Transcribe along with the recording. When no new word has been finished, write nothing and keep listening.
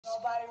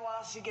Nobody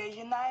wants to get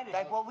united.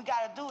 Like, what we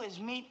gotta do is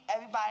meet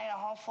everybody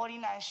on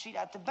 149th Street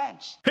at the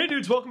bench. Hey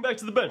dudes, welcome back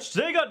to the bench.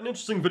 Today I got an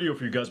interesting video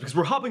for you guys because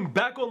we're hopping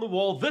back on the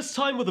wall, this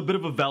time with a bit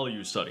of a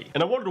value study.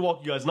 And I wanted to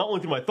walk you guys not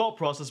only through my thought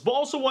process, but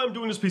also why I'm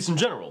doing this piece in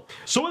general.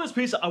 So in this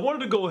piece, I wanted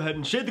to go ahead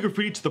and shade the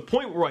graffiti to the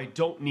point where I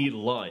don't need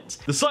lines.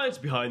 The science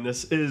behind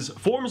this is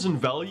forms and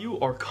value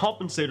are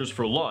compensators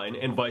for line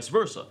and vice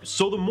versa.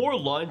 So the more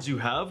lines you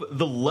have,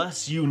 the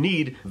less you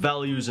need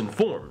values and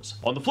forms.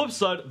 On the flip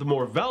side, the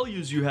more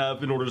values you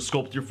have in order to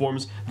sculpt your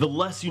forms, the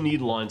less you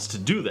need lines to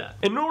do that.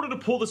 And in order to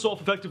pull this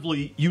off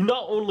effectively, you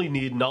not only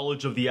need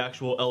knowledge of the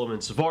actual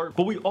elements of art,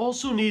 but we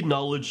also need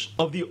knowledge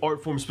of the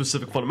art form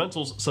specific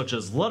fundamentals such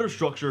as letter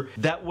structure.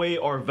 That way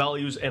our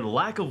values and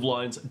lack of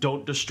lines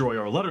don't destroy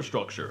our letter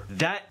structure.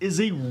 That is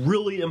a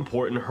really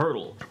important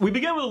hurdle. We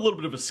began with a little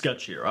bit of a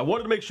sketch here. I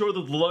wanted to make sure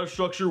that the letter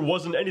structure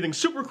wasn't anything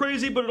super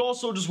crazy, but it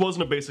also just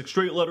wasn't a basic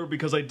straight letter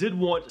because I did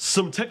want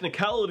some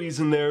technicalities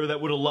in there that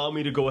would allow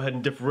me to go ahead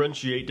and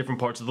differentiate different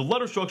parts of the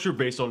letter structure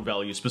based on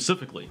value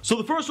specifically. So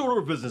the first order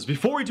of business,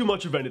 before we do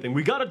much of anything,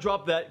 we gotta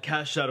drop that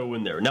cast shadow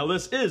in there. Now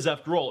this is,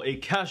 after all, a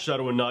cast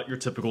shadow and not your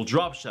typical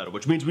drop shadow,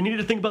 which means we need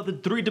to think about the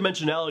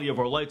three-dimensionality of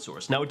our light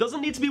source. Now it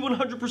doesn't need to be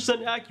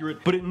 100% accurate,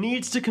 but it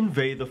needs to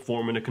convey the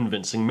form in a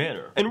convincing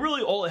manner. And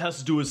really all it has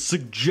to do is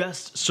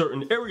suggest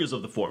certain areas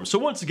of the form. So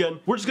once again,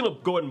 we're just gonna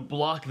go ahead and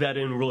block that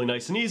in really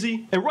nice and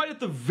easy. And right at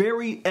the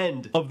very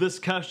end of this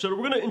cast shadow,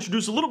 we're gonna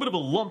introduce a little bit of a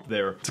lump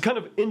there to kind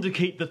of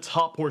indicate the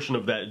top portion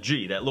of that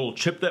G, that little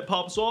chip that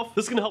pops off.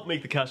 This is gonna help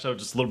make the cast shadow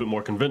just a little bit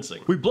more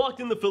convincing. We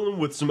blocked in the fill-in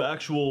with some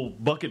actual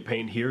bucket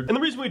paint here, and the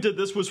reason we did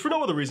this was for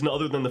no other reason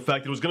other than the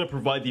fact that it was gonna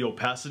provide the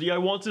opacity I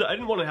wanted. I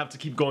didn't want to have to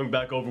keep going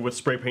back over with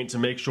spray paint to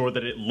make sure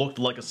that it looked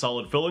like a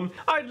solid fill-in.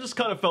 I just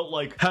kind of felt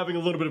like having a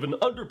little bit of an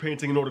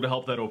underpainting in order to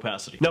help that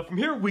opacity. Now from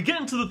here, we get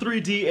into the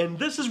 3D, and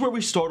this is where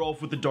we start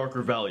off with the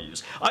darker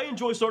values. I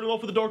enjoy starting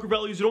off with the darker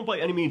values. You don't by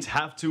any means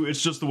have to,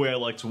 it's just the way I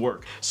like to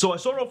work. So I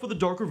start off with the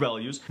darker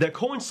values that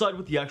coincide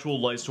with the actual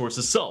light source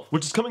itself,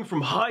 which is coming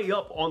from high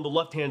up on the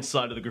left-hand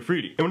side of the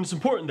graffiti. And it's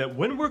important that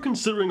when we're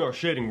considering our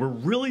shading, we're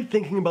really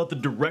thinking about the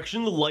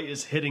direction the light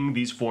is hitting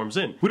these forms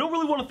in. We don't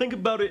really want to think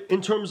about it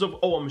in terms of,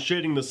 oh, I'm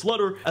shading this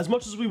letter, as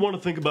much as we want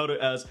to think about it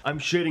as, I'm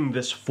shading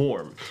this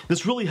form.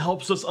 This really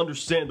helps us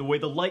understand the way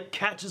the light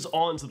catches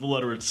on to the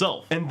letter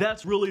itself. And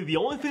that's really the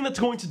only thing that's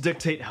going to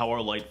dictate how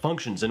our light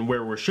functions and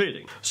where we're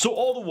shading. So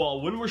all the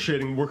while, when we're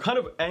shading, we're kind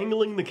of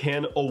angling the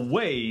can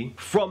away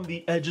from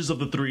the edges of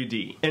the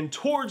 3D and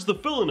towards the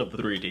fill-in of the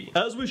 3D.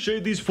 As we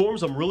shade these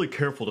forms, I'm really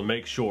careful to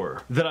make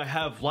sure that I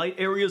have light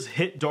areas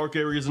hit dark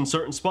areas in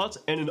certain spots,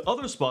 and in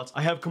other spots,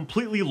 I have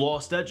completely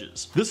lost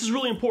edges. This is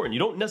really important. You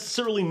don't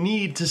necessarily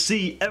need to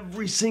see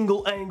every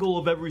single angle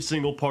of every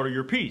single part of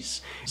your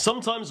piece.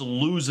 Sometimes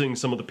losing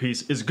some of the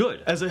piece is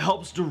good, as it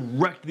helps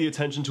direct the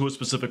attention to a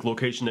specific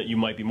location that you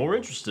might be more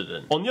interested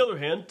in. On the other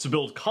hand, to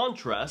build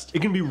contrast,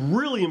 it can be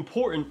really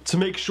important to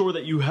make sure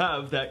that you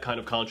have that kind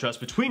of contrast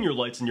between your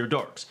lights and your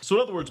darks. So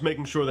in other words,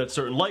 making sure that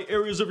certain light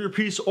areas of your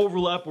piece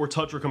overlap or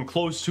touch or come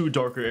close to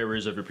darker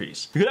areas of your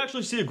piece. You can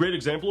actually see a great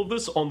example of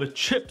this on the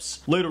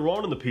chips later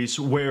on in the piece,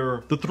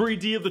 where the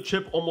 3D of the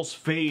chip almost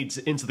fades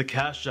into the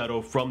cast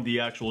shadow from the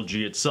actual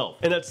G itself.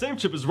 And that same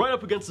chip is right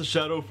up against the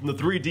shadow from the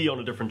 3D on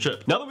a different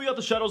chip. Now that we got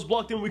the shadows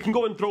blocked in, we can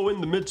go ahead and throw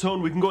in the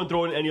midtone, we can go ahead and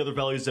throw in any other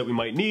values that we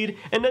might need,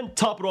 and then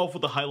top it off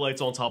with the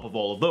highlights on top of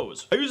all of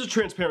those. I use a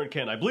transparent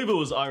can, I believe it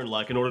was iron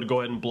lac, in order to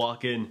go ahead and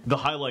block in the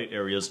highlight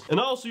areas. And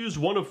I also used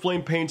one of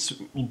Flame Paint's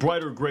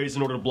brighter grays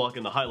in order to block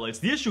in the highlights.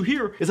 The issue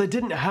here is I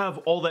didn't have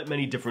all that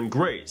many different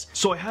grays,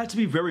 so I had to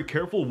be very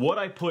careful what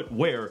I put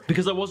where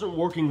because I wasn't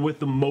working with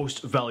the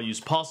most values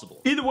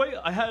possible. Either way,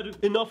 I had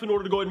enough in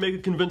order to go ahead and make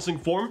a convincing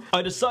form.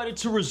 I decided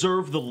to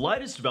reserve the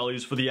lightest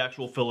values for the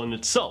actual fill-in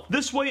itself.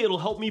 This way it'll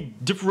help me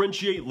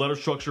differentiate letter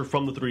structure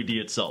from the 3D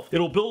itself.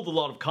 It'll build a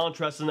lot of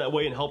contrast in that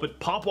way and help it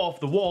pop off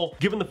the wall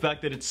given the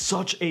fact that it's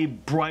such a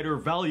brighter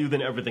value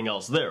than everything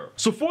else there.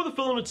 So for the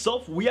fill-in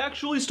itself, we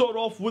actually start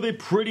off with a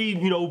pretty,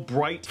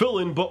 bright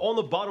fill-in, but on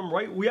the bottom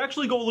right, we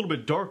actually go a little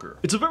bit darker.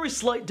 It's a very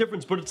slight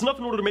difference, but it's enough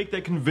in order to make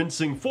that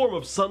convincing form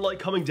of sunlight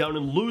coming down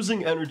and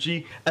losing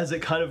energy as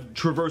it kind of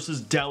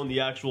traverses down the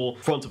actual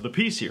front of the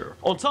piece here.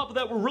 On top of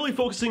that, we're really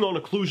focusing on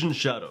occlusion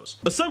shadows.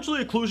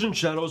 Essentially, occlusion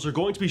shadows are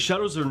going to be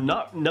shadows that are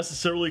not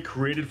necessarily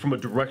created from a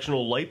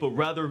directional light, but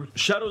rather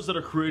shadows that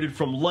are created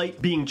from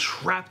light being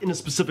trapped in a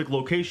specific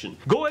location.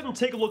 Go ahead and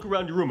take a look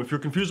around your room. If you're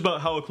confused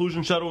about how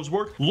occlusion shadows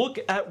work, look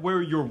at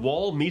where your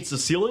wall meets the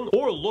ceiling,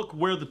 or look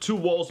where the two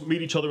walls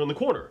meet each other in the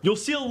corner. You'll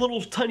see a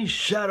little tiny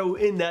shadow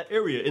in that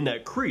area, in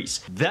that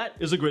crease. That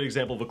is a great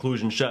example of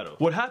occlusion shadow.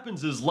 What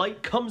happens is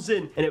light comes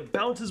in and it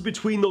bounces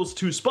between those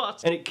two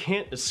spots and it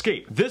can't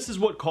escape. This is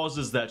what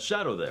causes that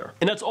shadow there.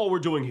 And that's all we're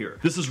doing here.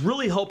 This is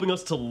really helping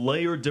us to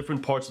layer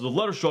different parts of the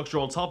letter structure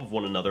on top of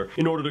one another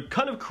in order to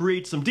kind of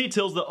create some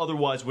details that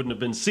otherwise wouldn't have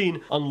been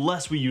seen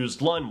unless we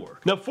used line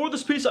work. Now for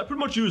this piece, I pretty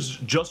much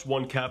used just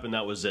one cap and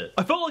that was it.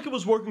 I felt like it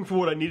was working for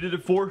what I needed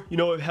it for.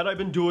 Had I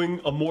been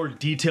doing a more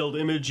detailed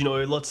image,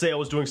 let's say I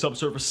was doing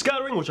subsurface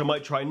scattering, which I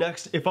might try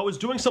next. If I was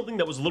doing something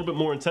that was a little bit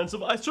more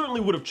intensive, I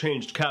certainly would have changed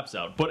changed caps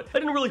out, but I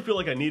didn't really feel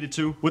like I needed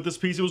to with this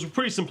piece. It was a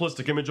pretty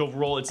simplistic image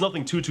overall. It's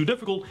nothing too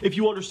difficult if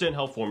you understand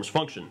how forms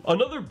function.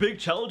 Another big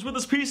challenge with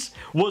this piece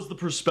was the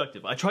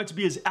perspective. I tried to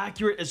be as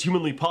accurate as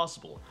humanly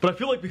possible, but I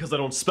feel like because I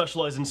don't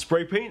specialize in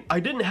spray paint, I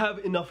didn't have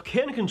enough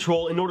can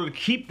control in order to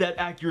keep that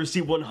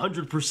accuracy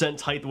 100%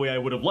 tight the way I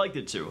would have liked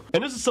it to.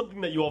 And this is something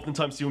that you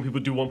oftentimes see when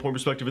people do one-point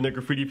perspective in their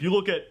graffiti. If you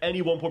look at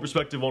any one-point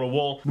perspective on a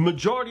wall, the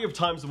majority of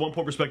times the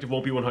one-point perspective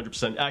won't be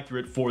 100%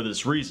 accurate for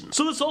this reason.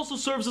 So this also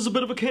serves as a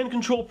bit of a can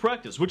control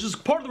practice, which is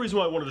part of the reason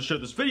why I wanted to share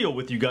this video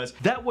with you guys.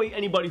 That way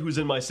anybody who's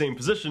in my same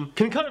position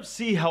can kind of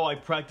see how I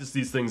practice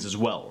these things as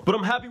well. But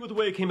I'm happy with the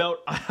way it came out.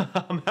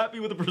 I'm happy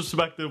with the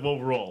perspective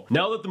overall.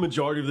 Now that the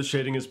majority of the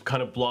shading is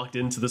kind of blocked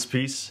into this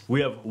piece, we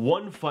have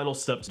one final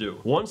step to do.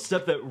 One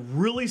step that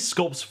really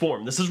sculpts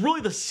form. This is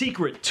really the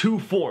secret to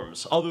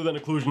forms, other than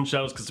occlusion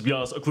shadows, because to be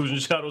honest, occlusion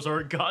shadows are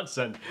a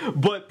godsend.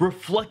 But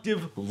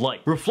reflective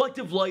light.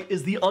 Reflective light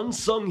is the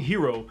unsung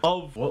hero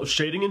of, well,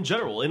 shading in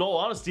general. In all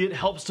honesty, it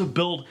helps to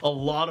build a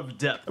lot of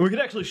depth. And we can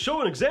actually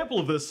show an example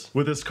of this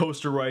with this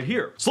coaster right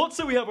here. So let's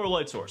say we have our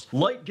light source.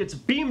 Light gets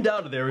beamed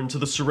out of there into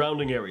the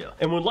surrounding area.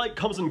 And when light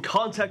comes in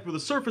contact with a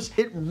surface,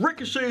 it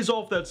ricochets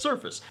off that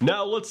surface.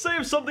 Now, let's say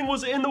if something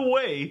was in the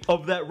way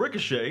of that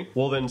ricochet,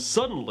 well then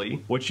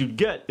suddenly what you'd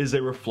get is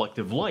a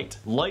reflective light.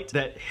 Light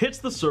that hits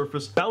the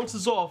surface,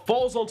 bounces off,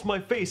 falls onto my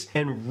face,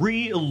 and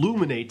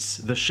re-illuminates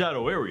the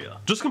shadow area.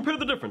 Just compare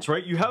the difference,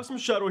 right? You have some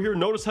shadow here.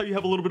 Notice how you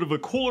have a little bit of a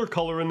cooler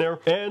color in there,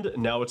 and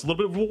now it's a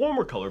little bit of a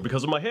warmer color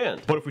because of my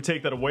hand. But if we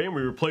take that away and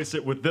we replace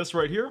it with this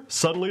right here,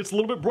 suddenly it's a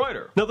little bit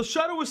brighter. Now the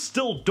shadow is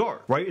still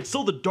dark, right? It's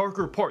still the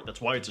darker part.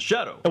 That's why it's a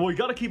shadow. And what you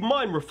gotta keep in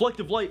mind,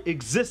 reflective light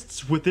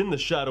exists within the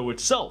shadow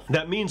itself.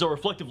 That means our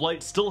reflective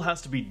light still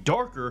has to be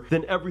darker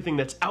than everything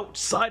that's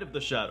outside of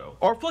the shadow.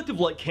 Our reflective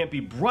light can't be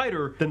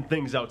brighter than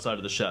things outside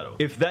of the shadow.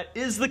 If that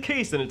is the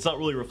case, then it's not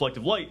really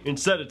reflective light.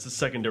 Instead, it's a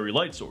secondary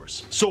light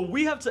source. So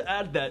we have to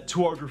add that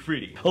to our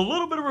graffiti. A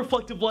little bit of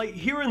reflective light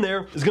here and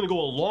there is gonna go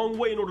a long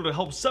way in order to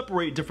help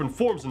separate different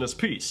forms in this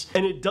piece.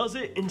 And it does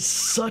it in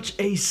such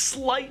a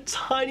slight,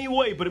 tiny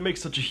way, but it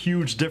makes such a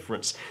huge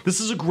difference. This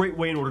is a great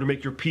way in order to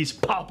make your piece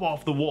pop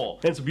off the wall.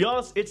 And to be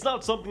honest, it's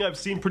not something I've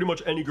seen pretty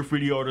much any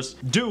graffiti artists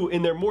do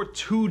in their more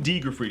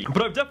 2D graffiti,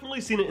 but I've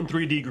definitely seen it in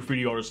 3D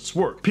graffiti artists'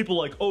 work. People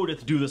like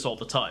Odith do this all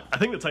the time. I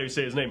think that's how you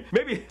say his name.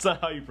 Maybe it's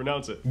not how you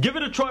pronounce it. Give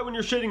it a try when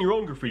you're shading your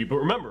own graffiti, but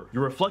remember,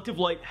 your reflective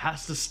light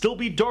has to still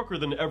be darker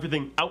than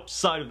everything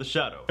outside of the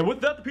shadow. And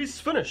with that, the piece is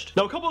finished.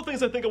 Now, a couple of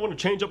things I think I want to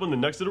change up in the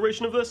next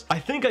iteration of this. I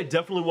think I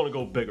definitely want to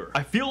go bigger.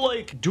 I feel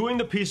like doing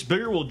the piece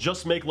bigger will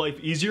just make life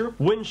easier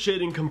when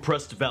shading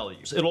compressed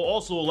values. It'll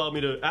also allow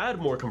me to add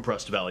more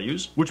compressed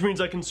values, which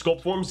means I can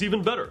sculpt forms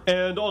even better.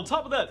 And on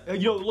top of that,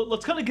 you know,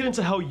 let's kind of get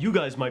into how you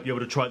guys might be able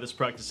to try this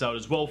practice out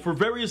as well for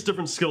various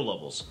different skill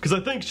levels. Because I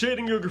think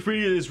shading your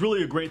graffiti is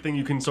really a great thing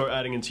you can start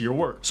adding into your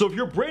work. So if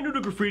you're brand new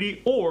to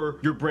graffiti, or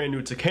you're brand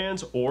new to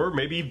cans, or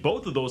maybe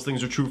both of those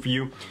things are true for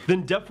you,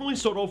 then definitely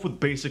start off with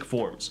basic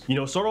forms. You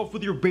know, start off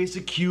with your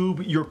basic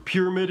cube, your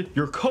pyramid,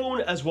 your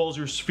cone, as well as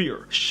your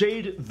sphere.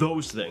 Shade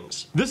those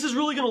things. This is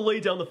really going to lay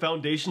down the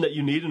foundation that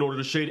you need in order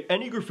to shade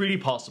any graffiti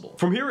possible.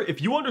 From here,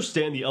 if you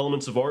understand the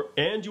elements of art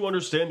and you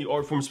understand the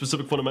art form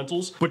specific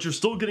fundamentals, but you're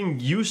still getting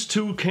used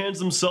to cans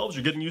themselves,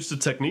 you're getting used to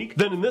technique,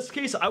 then in this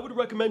case, I would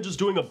recommend just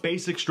doing a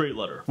basic straight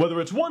letter.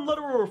 Whether it's one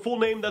letter or a full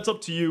name, that's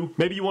up to you.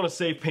 Maybe you want to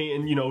save paint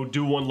and, you know,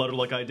 do one letter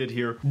like I did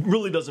here.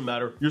 Really doesn't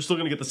matter. You're still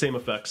going to get the same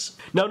effects.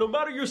 Now, no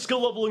matter your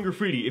skill level in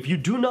graffiti, if you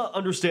do not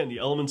understand the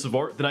elements of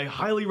art, then I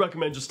highly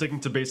recommend just sticking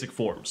to basic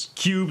forms.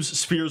 Cubes,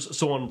 spheres,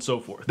 so on and so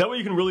forth. That way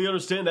you can really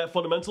understand that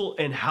fundamental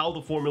and how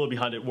the formula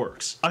behind it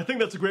works. I think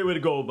that's a great way to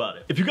go about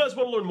it. If you guys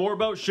want to learn more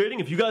about shading,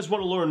 if you guys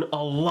want to learn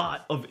a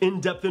lot of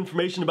in-depth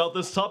information about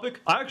this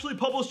topic, I actually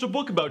published a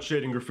book about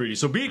shading graffiti,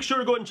 so be sure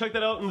to go ahead and check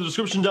that out in the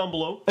description down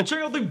below. And check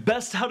out the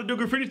best how to do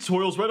graffiti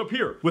tutorials right up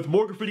here, with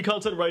more graffiti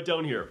content right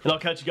down here. And I'll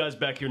catch you guys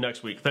back here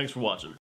next week. Thanks for watching.